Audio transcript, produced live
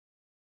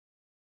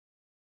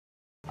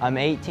I'm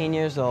 18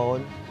 years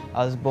old.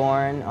 I was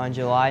born on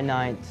July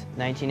 9th,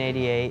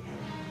 1988.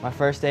 My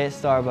first day at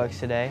Starbucks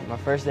today. My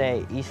first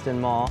day at Easton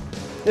Mall.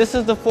 This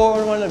is the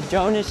 411 of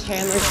Jonas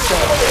Chandler's show.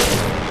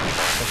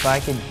 If I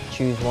could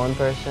choose one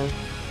person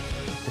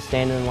to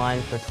stand in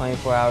line for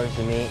 24 hours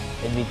to meet,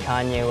 it'd be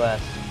Kanye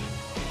West,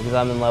 because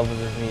I'm in love with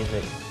his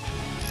music.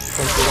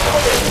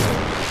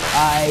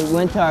 I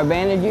went to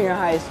Urbana Junior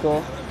High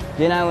School,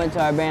 then I went to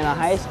Urbana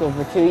High School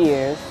for 2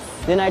 years,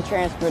 then I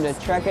transferred to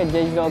Trekka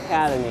Digital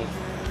Academy.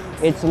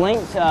 It's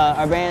linked to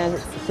Urbana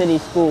City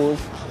Schools,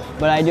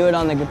 but I do it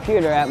on the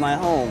computer at my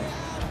home.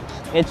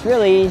 It's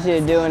really easy to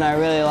do and I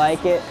really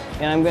like it,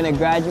 and I'm going to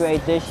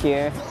graduate this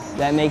year.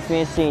 That makes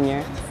me a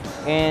senior,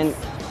 and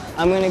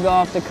I'm going to go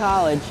off to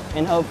college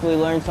and hopefully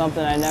learn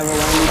something I never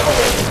learned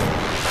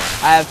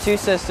before. I have two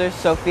sisters,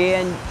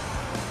 Sophia and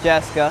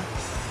Jessica.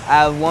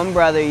 I have one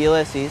brother,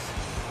 Ulysses.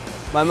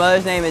 My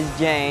mother's name is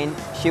Jane.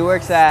 She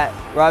works at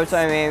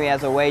Robertson Miami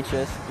as a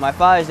waitress. My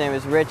father's name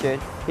is Richard.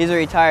 He's a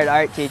retired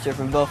art teacher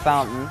from Bill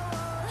Fountain.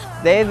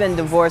 They've been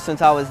divorced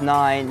since I was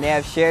 9. They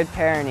have shared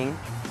parenting.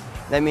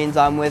 That means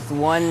I'm with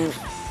one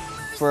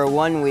for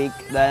 1 week,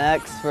 for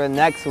the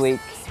next week.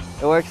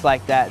 It works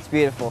like that. It's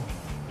beautiful.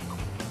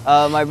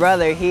 My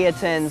brother, he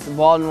attends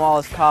Walden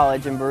Wallace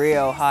College in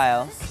Berea,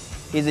 Ohio.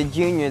 He's a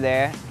junior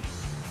there.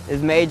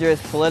 His major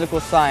is political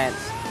science.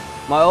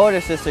 My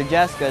older sister,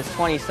 Jessica, is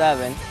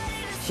 27.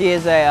 She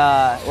is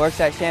works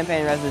at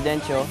Champaign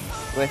Residential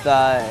with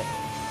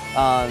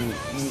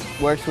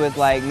works with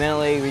like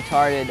mentally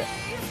retarded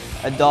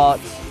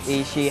adults.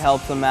 She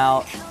helps them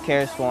out,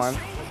 cares for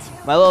them.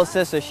 My little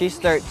sister, she's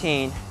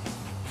 13.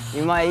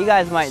 You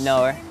guys might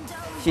know her.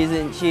 She's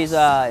in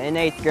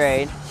 8th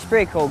grade. She's a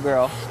pretty cool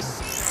girl.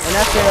 And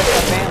that's it with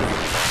my family.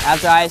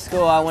 After high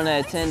school, I want to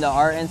attend the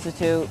Art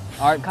Institute,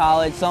 Art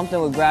College,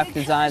 something with graphic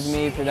design and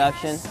media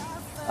production.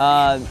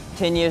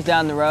 10 years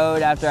down the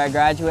road after I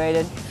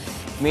graduated,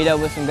 meet up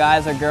with some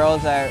guys or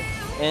girls that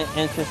are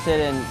interested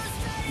in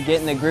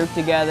getting a group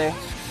together,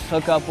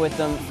 hook up with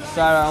them,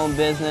 start our own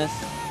business.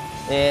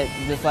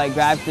 Just like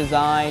graphic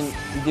design,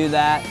 do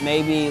that.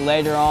 Maybe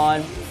later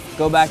on,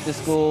 go back to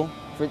school,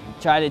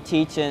 try to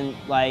teach in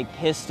like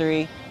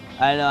history.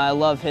 I know I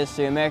love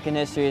history. American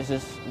history is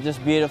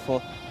just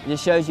beautiful. It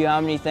just shows you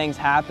how many things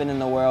happen in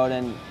the world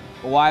and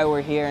why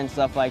we're here and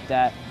stuff like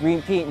that.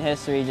 Repeating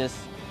history just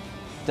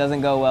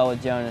doesn't go well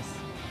with Jonas.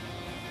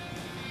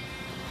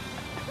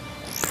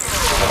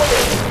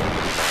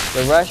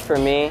 The Rush for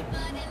me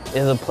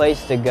is a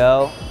place to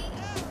go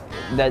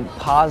that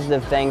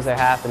positive things are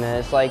happening.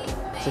 It's like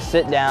to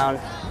sit down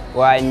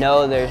where I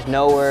know there's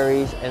no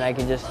worries and I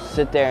can just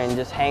sit there and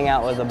just hang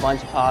out with a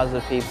bunch of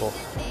positive people.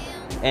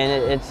 And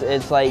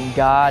it's like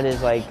God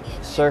is like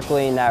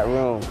circling that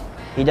room.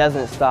 He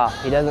doesn't stop.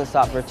 He doesn't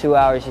stop for 2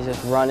 hours. He's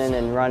just running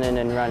and running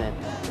and running.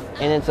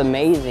 And it's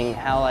amazing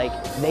how like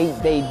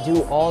they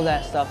do all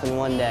that stuff in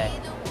one day.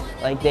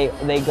 Like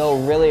they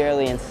go really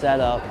early and set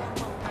up,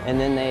 and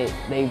then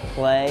they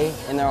play,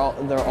 and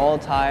they're all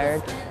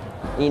tired.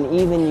 And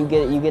even you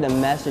get a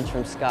message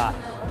from Scott,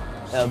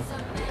 a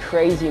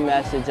crazy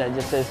message that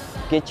just says,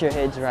 "Get your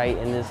heads right,"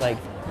 and it's like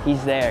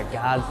He's there,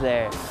 God's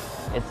there.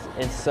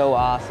 It's so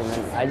awesome,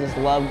 and I just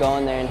love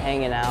going there and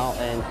hanging out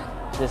and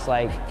just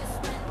like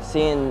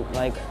seeing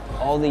like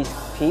all these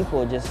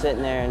people just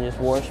sitting there and just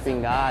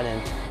worshiping God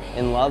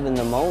and loving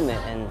the moment,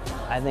 and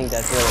I think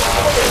that's really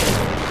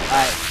awesome. All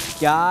right,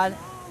 God,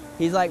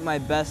 He's like my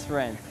best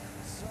friend.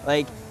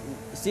 Like,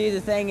 see,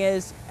 the thing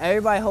is,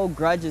 everybody holds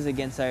grudges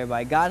against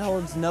everybody. God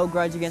holds no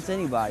grudge against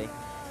anybody.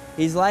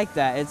 He's like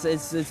that.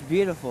 It's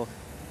beautiful.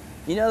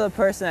 You know the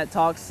person that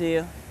talks to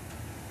you?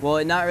 Well,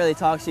 it not really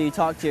talks to you. You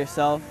talk to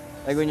yourself.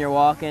 Like when you're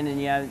walking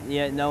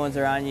and no one's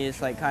around you,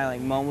 just like kind of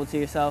like mumble to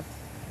yourself.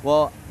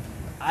 Well,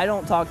 I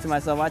don't talk to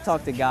myself. I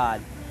talk to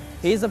God.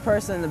 He's the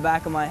person in the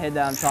back of my head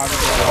that I'm talking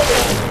to all the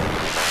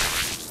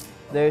time.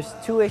 There's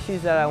two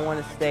issues that I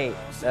want to state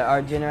that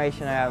our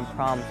generation are having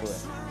problems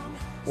with.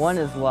 One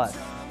is lust.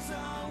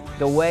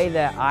 The way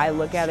that I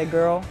look at a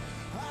girl,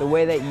 the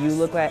way that you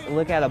look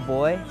at a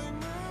boy,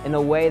 and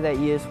the way that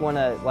you just want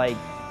to like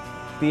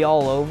be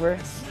all over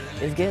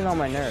is getting on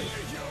my nerves.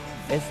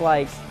 It's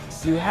like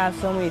you have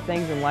so many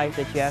things in life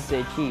that you have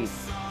to achieve,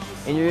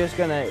 and you're just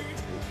gonna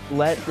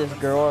let this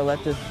girl or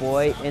let this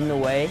boy in the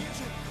way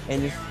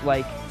and just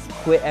like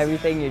quit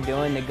everything you're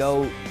doing to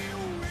go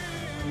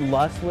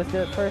lust with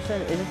the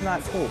person. It's just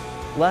not cool.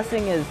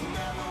 Lusting is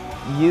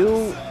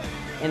you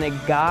and a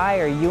guy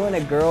or you and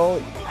a girl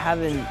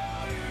having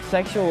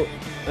sexual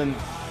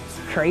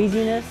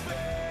craziness.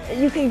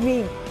 You could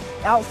be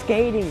out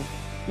skating.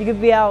 You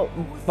could be out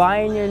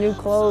buying your new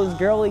clothes,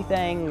 girly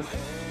things,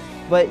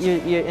 but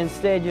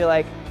instead you're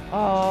like,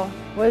 oh,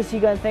 what is he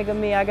gonna think of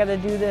me? I gotta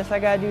do this, I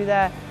gotta do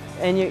that.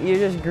 And you're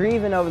just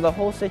grieving over the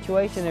whole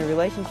situation, and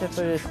relationships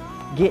are just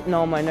getting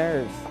on my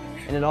nerves.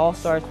 And it all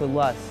starts with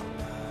lust.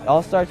 It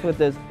all starts with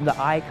the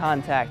eye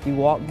contact. You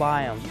walk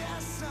by them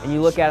and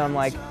you look at them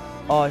like,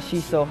 oh,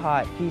 she's so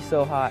hot, he's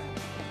so hot.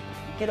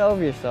 Get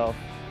over yourself.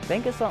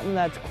 Think of something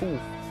that's cool.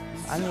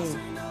 I mean,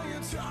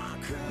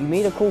 You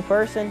meet a cool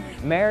person,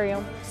 marry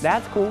them,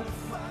 that's cool.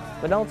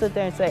 But don't sit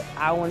there and say,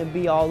 I want to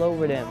be all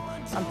over them.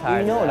 I'm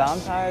tired. You know what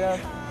I'm tired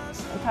of?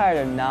 I'm tired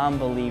of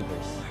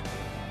non-believers.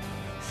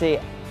 See,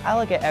 I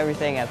look at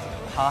everything as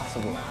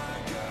possible,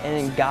 and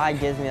then God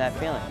gives me that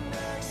feeling.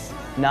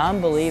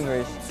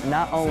 Non-believers,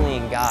 not only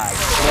in God,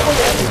 but in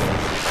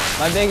everything.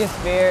 My biggest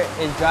fear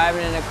is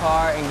driving in a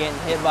car and getting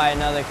hit by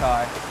another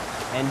car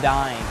and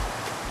dying.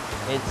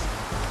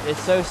 It's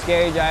so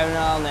scary driving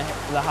on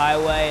the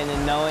highway and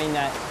then knowing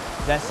that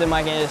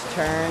somebody can just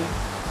turn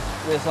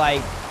just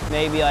like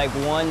maybe like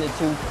 1 to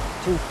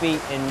 2 feet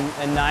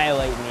and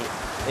annihilate me.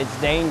 It's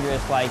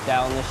dangerous like that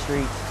on the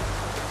streets.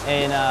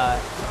 And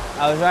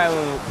I was riding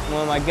with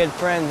one of my good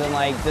friends, and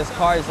like this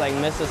car just like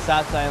missed a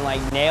stop sign and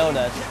like nailed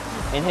us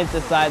and hit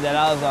the side that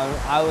I was on.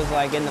 I was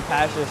like in the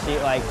passenger seat,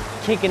 like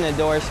kicking the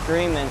door,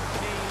 screaming,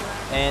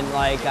 and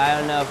like I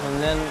don't know.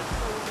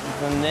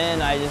 From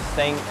then I just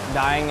think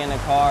dying in a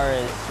car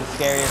is the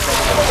scariest thing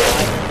in my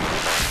life.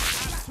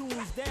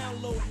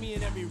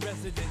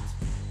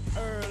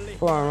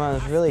 Forearm run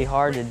is really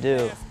hard to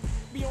do.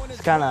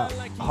 It's kind of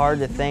hard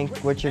to think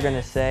what you're going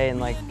to say in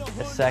like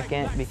a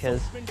second,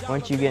 because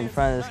once you get in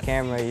front of this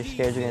camera, you're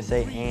scared you're going to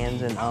say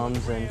ands and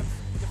ums and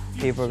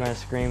people are going to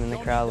scream in the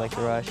crowd like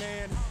the Rush.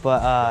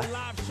 But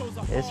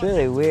it's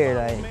really weird.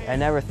 I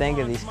never think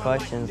of these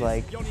questions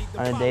like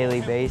on a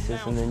daily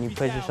basis, and then you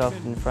put yourself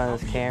in front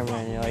of this camera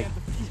and you're like,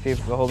 these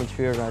people, a whole bunch of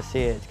people are going to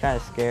see it. It's kind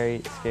of scary.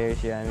 It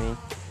scares you. I mean,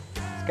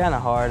 it's kind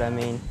of hard. I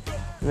mean,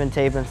 I've been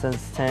taping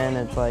since 10.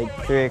 It's like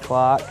 3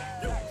 o'clock.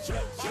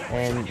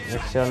 And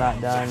we're still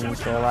not done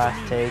until the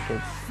last take.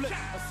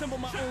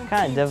 It's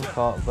kind of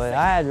difficult, but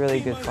I had really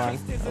good fun.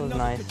 It was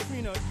nice.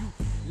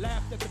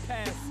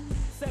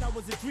 Said I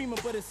was a dreamer,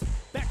 but it's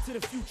back to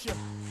the future.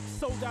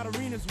 Sold out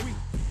arenas, we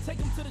take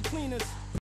them to the cleaners.